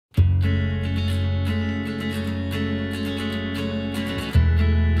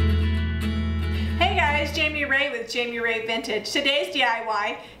Jami Ray with Jami Ray Vintage. Today's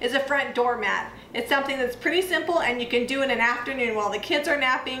DIY is a front doormat. It's something that's pretty simple and you can do in an afternoon while the kids are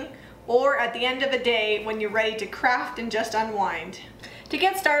napping or at the end of a day when you're ready to craft and just unwind. To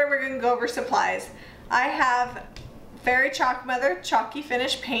get started, we're going to go over supplies. I have Fairy Chalk Mother chalky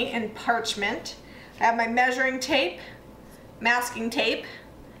finish paint and parchment. I have my measuring tape, masking tape,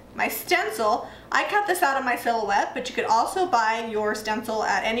 my stencil. I cut this out of my Silhouette, but you could also buy your stencil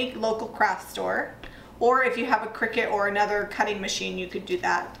at any local craft store, or if you have a Cricut or another cutting machine, you could do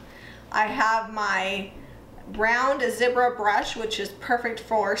that. I have my round zebra brush, which is perfect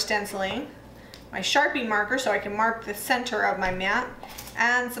for stenciling, my Sharpie marker so I can mark the center of my mat,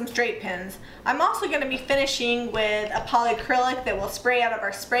 and some straight pins. I'm also going to be finishing with a polyacrylic that will spray out of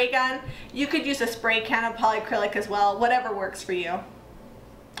our spray gun. You could use a spray can of polyacrylic as well, whatever works for you.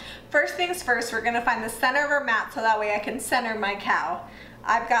 First things first, we're going to find the center of our mat so that way I can center my cow.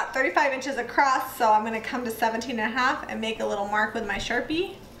 I've got 35 inches across, so I'm going to come to 17 and a half and make a little mark with my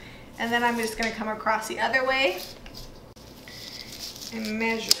Sharpie. And then I'm just going to come across the other way and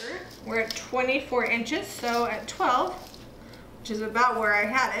measure. We're at 24 inches, so at 12, which is about where I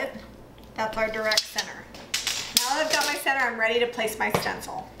had it, that's our direct center. Now that I've got my center, I'm ready to place my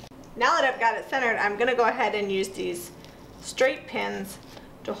stencil. Now that I've got it centered, I'm going to go ahead and use these straight pins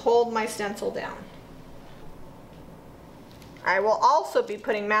to hold my stencil down. I will also be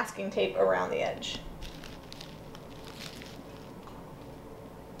putting masking tape around the edge.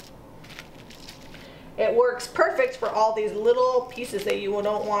 It works perfect for all these little pieces that you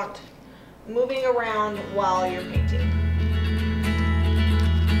don't want moving around while you're painting.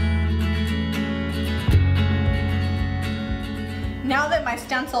 Now that my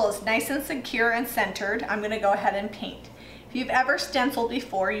stencil is nice and secure and centered, I'm going to go ahead and paint. If you've ever stenciled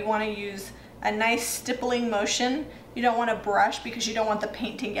before, you want to use a nice stippling motion. You don't want to brush because you don't want the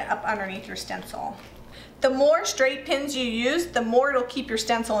paint to get up underneath your stencil. The more straight pins you use, the more it'll keep your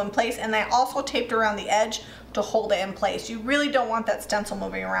stencil in place, and I also taped around the edge to hold it in place. You really don't want that stencil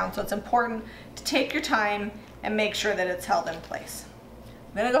moving around, so it's important to take your time and make sure that it's held in place.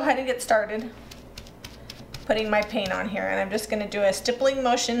 I'm going to go ahead and get started putting my paint on here, and I'm just going to do a stippling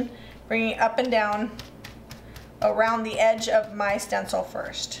motion, bringing it up and down around the edge of my stencil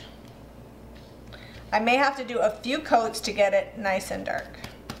first. I may have to do a few coats to get it nice and dark.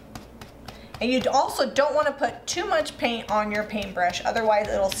 And you also don't want to put too much paint on your paintbrush, otherwise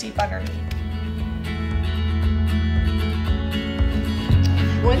it'll seep underneath.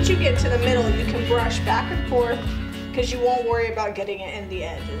 Once you get to the middle, you can brush back and forth because you won't worry about getting it in the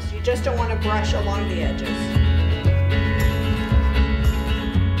edges. You just don't want to brush along the edges.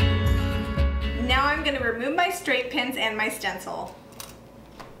 Now I'm going to remove my straight pins and my stencil.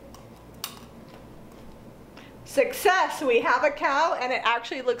 Success! We have a cow, and it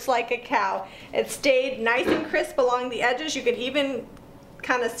actually looks like a cow. It stayed nice and crisp along the edges. You can even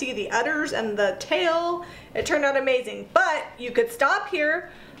kind of see the udders and the tail. It turned out amazing, but you could stop here.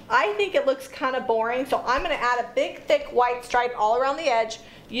 I think it looks kind of boring, so I'm going to add a big thick white stripe all around the edge.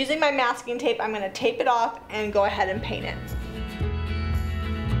 Using my masking tape, I'm going to tape it off and go ahead and paint it.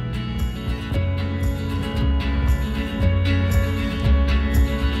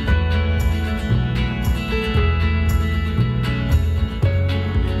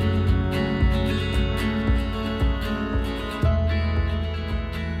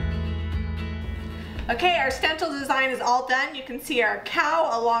 Okay, our stencil design is all done. You can see our cow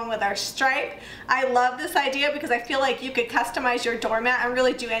along with our stripe. I love this idea because I feel like you could customize your doormat and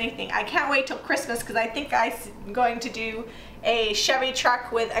really do anything. I can't wait till Christmas because I think I'm going to do a Chevy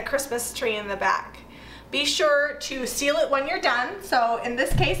truck with a Christmas tree in the back. Be sure to seal it when you're done. So in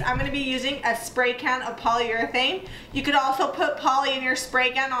this case, I'm going to be using a spray can of polyurethane. You could also put poly in your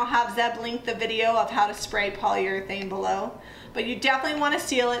spray gun. I'll have Zeb link the video of how to spray polyurethane below. But you definitely want to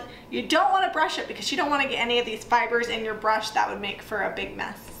seal it. You don't want to brush it because you don't want to get any of these fibers in your brush. That would make for a big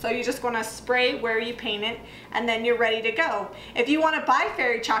mess. So you just want to spray where you paint it, and then you're ready to go. If you want to buy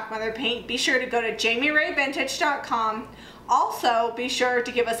Fairy Chalk Mother paint, be sure to go to JamiRayVintage.com. Also, be sure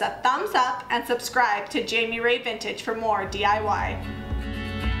to give us a thumbs up and subscribe to Jami Ray Vintage for more DIY.